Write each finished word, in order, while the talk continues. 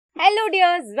Hello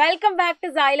dears, welcome back to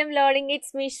Xylem Learning.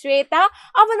 It's me Shweta.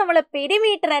 അപ്പോൾ നമ്മൾ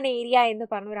perimeter and area എന്ന്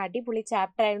പറഞ്ഞ ഒരു അടിപൊളി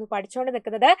ചാപ്റ്റർ ആയിരുന്നു പഠിച്ചുകൊണ്ട്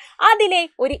നിൽക്കുന്നത്. അതിലെ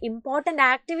ഒരു ഇമ്പോർട്ടന്റ്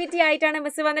ആക്ടിവിറ്റി ആയിട്ടാണ്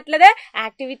മിസ് വന്നിട്ടുള്ളത്.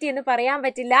 ആക്ടിവിറ്റി എന്ന് പറയാൻ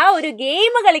പറ്റില്ല, ഒരു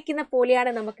ഗെയിം കളിക്കുന്ന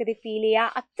പോലെയാണ് നമുക്കിത് ഫീൽ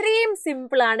ചെയ്യുക. അത്രയും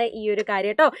സിമ്പിൾ ആണ് ഈ ഒരു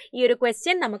കാര്യം കേട്ടോ. ഈ ഒരു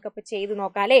ക്വസ്റ്റ്യൻ നമുക്കപ്പോൾ ചെയ്ത്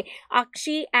നോക്കാം അല്ലേ.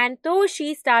 അക്ഷി and തോഷി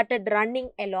started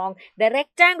running along the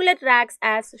rectangular tracks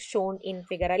as shown in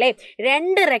figure അല്ലേ.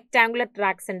 രണ്ട് റെക്ടാങ്കുലർ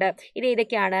ട്രാക്സ് ഉണ്ട്. ഇത്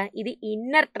ഏതൊക്കെയാണ്? ഇത്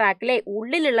ഇന്നർ ട്രാക്കിലെ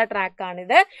ഉള്ളിലുള്ള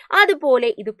ട്രാക്കാണിത്, അതുപോലെ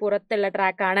ഇത് പുറത്തുള്ള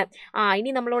ട്രാക്കാണ്.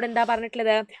 ഇനി നമ്മളോട് എന്താ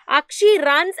പറഞ്ഞിട്ടുള്ളത്? അക്ഷി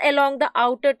runs along the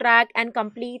outer track and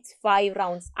completes 5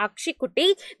 rounds. അക്ഷിക്കുട്ടി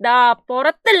ദാ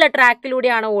പുറത്തുള്ള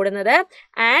ട്രാക്കിലൂടെയാണ് ഓടുന്നത്.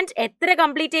 ആൻഡ് എത്ര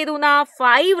കംപ്ലീറ്റ് ചെയ്തു?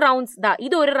 5 റൗണ്ട്സ്.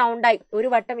 ഇത് ഒരു റൗണ്ടായി. ഒരു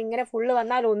വട്ടം ഇങ്ങനെ ഫുള്ള്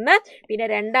വന്നാൽ ഒന്ന്, പിന്നെ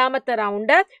രണ്ടാമത്തെ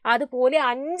റൗണ്ട്, അതുപോലെ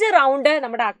 5 റൗണ്ട്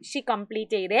നമ്മുടെ അക്ഷി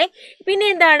കംപ്ലീറ്റ് ചെയ്തേ. പിന്നെ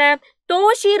എന്താണ്?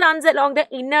 തോഷി runs along the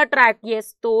inner track.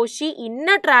 Yes, തോഷി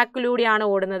inner ട്രാക്കിലൂടെയാണ്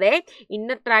ഓടുന്നത്.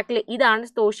 ഇന്നർ ട്രാക്കിൽ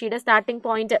ഇതാണ് തോഷിയുടെ സ്റ്റാർട്ടിംഗ്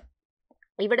പോയിന്റ്.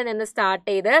 ഇവിടെ നിന്ന് സ്റ്റാർട്ട്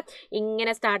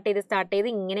ചെയ്ത്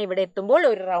ഇങ്ങനെ ഇവിടെ എത്തുമ്പോൾ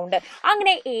ഒരു റൗണ്ട്.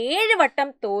 അങ്ങനെ 7 വട്ടം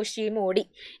തോഷിയും ഓടി.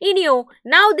 ഇനിയോ,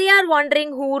 now they are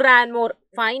wondering who Rann more.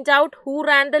 Find out who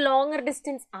Rann the longer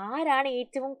distance. ആരാണ്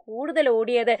ഏറ്റവും കൂടുതൽ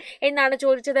ഓടിയത് എന്നാണ്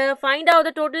ചോദിച്ചത്. Find out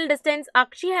the total distance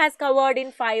Akshi has covered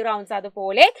in 5 rounds.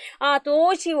 അതുപോലെ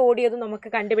തോഷി ഓടിയതും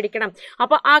നമുക്ക് കണ്ടുപിടിക്കണം.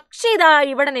 അപ്പൊ അക്ഷി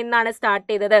ഇവിടെ നിന്നാണ് സ്റ്റാർട്ട്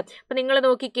ചെയ്തത്. അപ്പൊ നിങ്ങൾ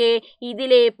നോക്കിക്കേ,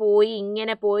 ഇതിലേ പോയി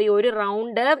ഇങ്ങനെ പോയി ഒരു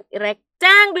റൗണ്ട്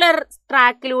റെക്ടാങ്കുലർ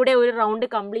ട്രാക്കിലൂടെ ഒരു റൗണ്ട്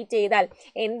കംപ്ലീറ്റ് ചെയ്താൽ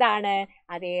എന്താണ്?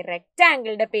 അതെ,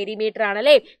 റെക്ടാങ്കിളിന്റെ പെരിമീറ്റർ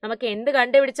ആണല്ലേ. നമുക്ക് എന്ത്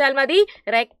കണ്ടുപിടിച്ചാൽ മതി?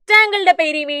 റെക്ടാങ്കിളിന്റെ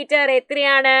പെരിമീറ്റർ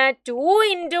എത്രയാണ്? 2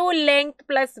 into ലെങ്ത്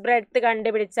പ്ലസ് ബ്രെഡ്ത്ത്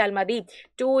കണ്ടുപിടിച്ചാൽ മതി.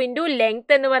 2 into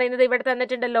ലെങ്ത് എന്ന് പറയുന്നത് ഇവിടെ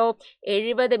തന്നിട്ടുണ്ടല്ലോ,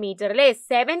 70 മീറ്റർ അല്ലേ.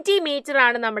 70 മീറ്റർ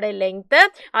ആണ് നമ്മുടെ ലെങ്ത്.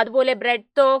 അതുപോലെ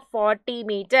ബ്രെഡ്ത്തോ 40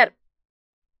 metre.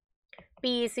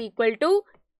 P is equal to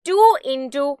 2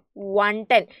 into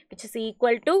 110 which is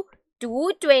equal to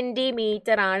 220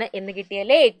 metre ആണ് എന്ന്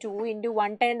കിട്ടിയല്ലേ. 2 into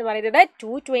 110 എന്ന് പറയുന്നത്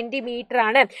 220 മീറ്റർ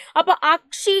ആണ്. അപ്പൊ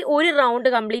അക്ഷി ഒരു റൗണ്ട്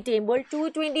കംപ്ലീറ്റ് ചെയ്യുമ്പോൾ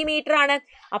 220 മീറ്റർ ആണ്.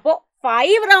 അപ്പോൾ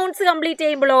 5 റൗണ്ട്സ് കംപ്ലീറ്റ്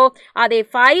ചെയ്യുമ്പോഴോ? അതെ,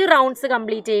 5 റൗണ്ട്സ്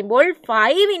കംപ്ലീറ്റ് ചെയ്യുമ്പോൾ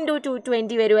 5 into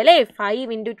 220 വരും അല്ലേ. 5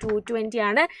 into 220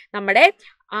 ആണ് നമ്മുടെ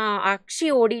അക്ഷി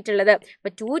ഓടിയിട്ടുള്ളത്. അപ്പൊ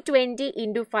 220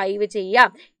 into 5 ചെയ്യാം.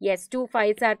 യെസ്, 2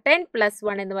 5s are 10 plus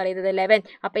 1 എന്ന് പറയുന്നത് 11.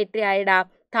 അപ്പൊ എത്രയായിടാ?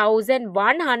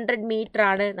 1100 മീറ്റർ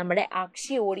ആണ് നമ്മുടെ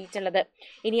അക്ഷി ഓടിയിട്ടുള്ളത്.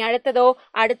 ഇനി അടുത്തത്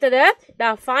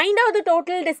find out the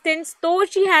total distance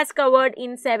തോഷി has covered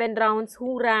in 7 rounds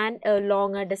who Rann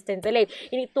longer distance അല്ലേ.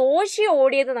 ഇനി തോഷി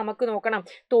ഓടിയത് നമുക്ക് നോക്കണം.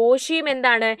 തോഷിയും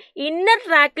എന്താണ്? ഇന്നർ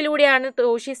ട്രാക്കിലൂടെയാണ്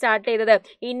തോഷി സ്റ്റാർട്ട് ചെയ്തത്.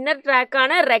 Inner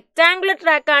ട്രാക്കാണ്, rectangular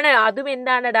ട്രാക്കാണ്. അതും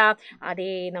എന്താണടാ? അതെ,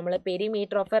 നമ്മൾ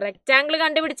പെരിമീറ്റർ ഓഫ് എ റെക്ടാങ്കിൾ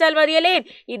കണ്ടുപിടിച്ചാൽ മതിയല്ലേ.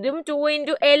 ഇതും 2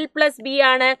 into L plus B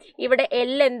ആണ്. ഇവിടെ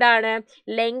L എന്താണ്?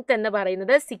 ലെങ്ത് എന്ന്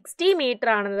പറയുന്നത് 60 മീറ്റർ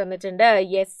ആണെന്ന് തന്നിട്ടുണ്ട്.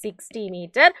 യെസ്, 60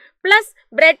 മീറ്റർ പ്ലസ്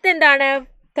ബ്രെഡ്ത്ത് എന്താണ്?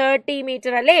 30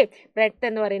 മീറ്റർ അല്ലേ. ബ്രെഡ്ത്ത്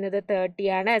എന്ന് പറയുന്നത്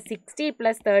 30 ആണ്. 60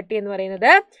 പ്ലസ് 30 എന്ന്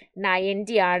പറയുന്നത്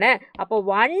 90 ആണ്. അപ്പോൾ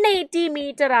 180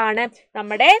 മീറ്റർ ആണ്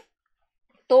നമ്മുടെ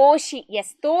തോഷി.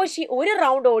 യെസ്, തോഷി ഒരു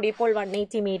റൗണ്ട് ഓടിയപ്പോൾ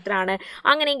 180 മീറ്റർ ആണ്.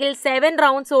 അങ്ങനെയെങ്കിൽ 7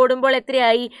 റൗണ്ട്സ് ഓടുമ്പോൾ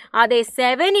എത്രയായി? അതെ,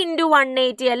 7 into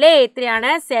 180 അല്ലേ.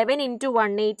 എത്രയാണ്? 7 into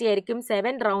 180 ആയിരിക്കും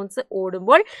 7 റൗണ്ട്സ്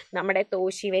ഓടുമ്പോൾ നമ്മുടെ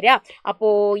തോഷി വരിക.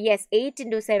 അപ്പോൾ യെസ്, 8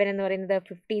 into 7 എന്ന് പറയുന്നത്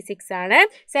 56 ആണ്.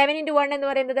 7 into 1 എന്ന്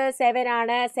പറയുന്നത് 7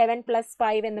 ആണ്. 7 plus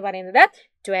 5 എന്ന് പറയുന്നത്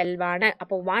 12 ആണ്.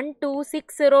 അപ്പോൾ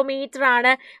 1260 മീറ്റർ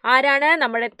ആണ് ആരാണ്?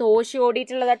 നമ്മുടെ തോഷി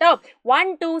ഓടിയിട്ടുള്ളത് കേട്ടോ.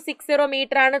 1260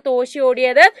 മീറ്റർ ആണ് തോഷി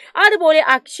ഓടിയത്. അതുപോലെ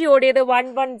അക്ഷി ഓടിയത്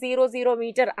 1100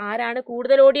 മീറ്റർ. ആരാണ്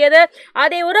കൂടുതൽ ഓടിയത്?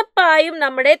 അതെ, ഉറപ്പായും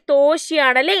നമ്മുടെ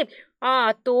തോഷിയാണല്ലേ.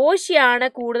 തോഷിയാണ്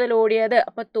കൂടുതൽ ഓടിയത്.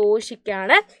 അപ്പൊ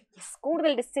തോഷിക്കാണ്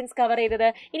കൂടുതൽ ഡിസ്റ്റൻസ് കവർ ചെയ്തത്.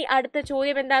 ഇനി അടുത്ത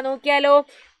ചോദ്യം എന്താ നോക്കിയാലോ.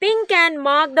 Think and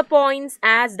mark the points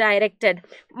as directed.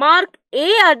 Mark A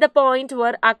at the point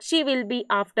where Akshi will be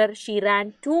after she ran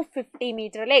 250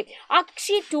 meter അല്ലേ.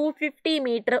 അക്ഷി 250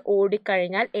 മീറ്റർ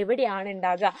ഓടിക്കഴിഞ്ഞാൽ എവിടെയാണ്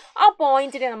ഉണ്ടാകുക? ആ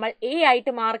പോയിന്റിനെ നമ്മൾ A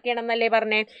ആയിട്ട് മാർക്ക് ചെയ്യണം എന്നല്ലേ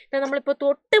പറഞ്ഞേ. നമ്മളിപ്പോൾ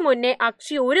തൊട്ട് മുന്നേ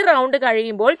അക്ഷി ഒരു റൗണ്ട്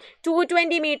കഴിയുമ്പോൾ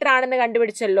 220 മീറ്റർ ആണെന്ന്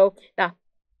കണ്ടുപിടിച്ചല്ലോ.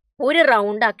 ഒരു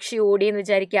റൗണ്ട് അക്ഷി ഓടിയെന്ന്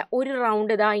വിചാരിക്കുക. ഒരു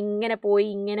റൗണ്ട് ഇങ്ങനെ പോയി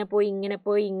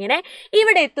ഇങ്ങനെ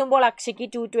ഇവിടെ എത്തുമ്പോൾ അക്ഷിക്ക്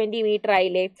 220 മീറ്റർ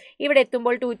ആയില്ലേ. ഇവിടെ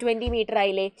എത്തുമ്പോൾ 220 മീറ്റർ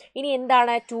ആയില്ലേ. ഇനി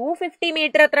എന്താണ്? 250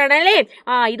 മീറ്റർ എത്രയാണ് അല്ലേ.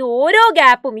 ഇത് ഓരോ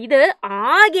ഗ്യാപ്പും ഇത്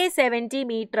ആകെ 70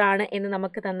 മീറ്റർ ആണ് എന്ന്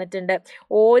നമുക്ക് തന്നിട്ടുണ്ട്.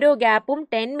 ഓരോ ഗ്യാപ്പും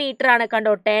 10 മീറ്റർ ആണ്.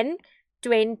 കണ്ടോ, 10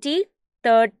 20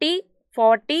 30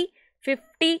 40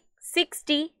 50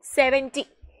 60 70.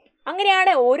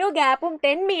 അങ്ങനെയാണ് ഓരോ ഗ്യാപ്പും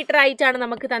 10 മീറ്റർ ആയിട്ടാണ്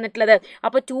നമുക്ക് തന്നിട്ടുള്ളത്.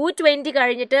 അപ്പോൾ 220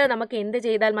 കഴിഞ്ഞിട്ട് നമുക്ക് എന്ത്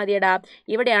ചെയ്താൽ മതിയടാ?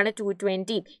 ഇവിടെയാണ്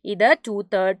 220, ഇത്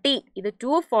 230, ഇത്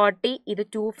 240, ഇത്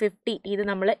 250. ഇത്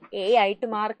നമ്മൾ A ആയിട്ട്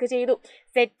മാർക്ക് ചെയ്തു.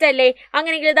 സെറ്റ് അല്ലേ?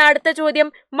 അങ്ങനെയെങ്കിൽ ഇത് അടുത്ത ചോദ്യം.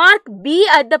 Mark B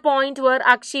at the point where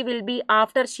Akshi will be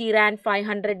after she Rann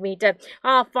 500 metre.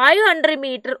 500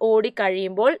 metre ഓടി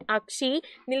കഴിയുമ്പോൾ അക്ഷി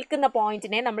നിൽക്കുന്ന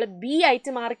പോയിന്റിനെ നമ്മൾ ബി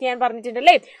ആയിട്ട് മാർക്ക് ചെയ്യാൻ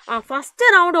പറഞ്ഞിട്ടുണ്ടല്ലേ.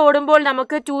 ഫസ്റ്റ് റൗണ്ട് ഓടുമ്പോൾ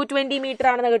നമുക്ക് 220 മീറ്റർ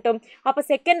ആണെന്ന് കിട്ടും. അപ്പൊ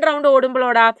സെക്കൻഡ് റൗണ്ട്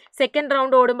ഓടുമ്പോഴോടാ, സെക്കൻഡ്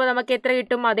റൗണ്ട് ഓടുമ്പോൾ നമുക്ക് എത്ര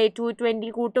കിട്ടും? അതെ,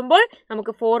 220 കൂട്ടുമ്പോൾ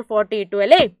നമുക്ക് 440 കിട്ടും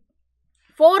അല്ലേ.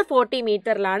 440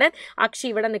 മീറ്ററിലാണ് അക്ഷി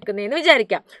ഇവിടെ നിൽക്കുന്നതെന്ന്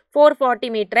വിചാരിക്കാം. 440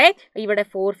 മീറ്ററെ ഇവിടെ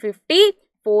 450,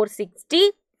 460,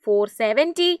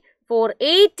 470,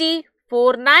 480,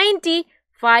 490,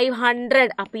 500.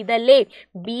 അപ്പൊ ഇതല്ലേ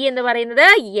ബി എന്ന് പറയുന്നത്?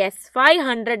 യെസ്,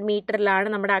 500 മീറ്ററിലാണ്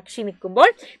നമ്മുടെ അക്ഷി നിൽക്കുമ്പോൾ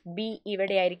ബി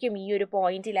ഇവിടെ ആയിരിക്കും, ഈ ഒരു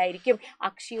പോയിന്റിലായിരിക്കും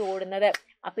അക്ഷി ഓടുന്നത്.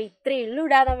 അപ്പൊ ഇത്രയേ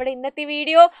ഉള്ളൂടാ നമ്മുടെ ഇന്നത്തെ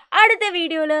വീഡിയോ. അടുത്ത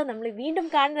വീഡിയോയിൽ നമ്മൾ വീണ്ടും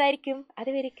കാണുന്നതായിരിക്കും.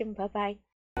 അതുവരെയ്ക്കും ബൈ.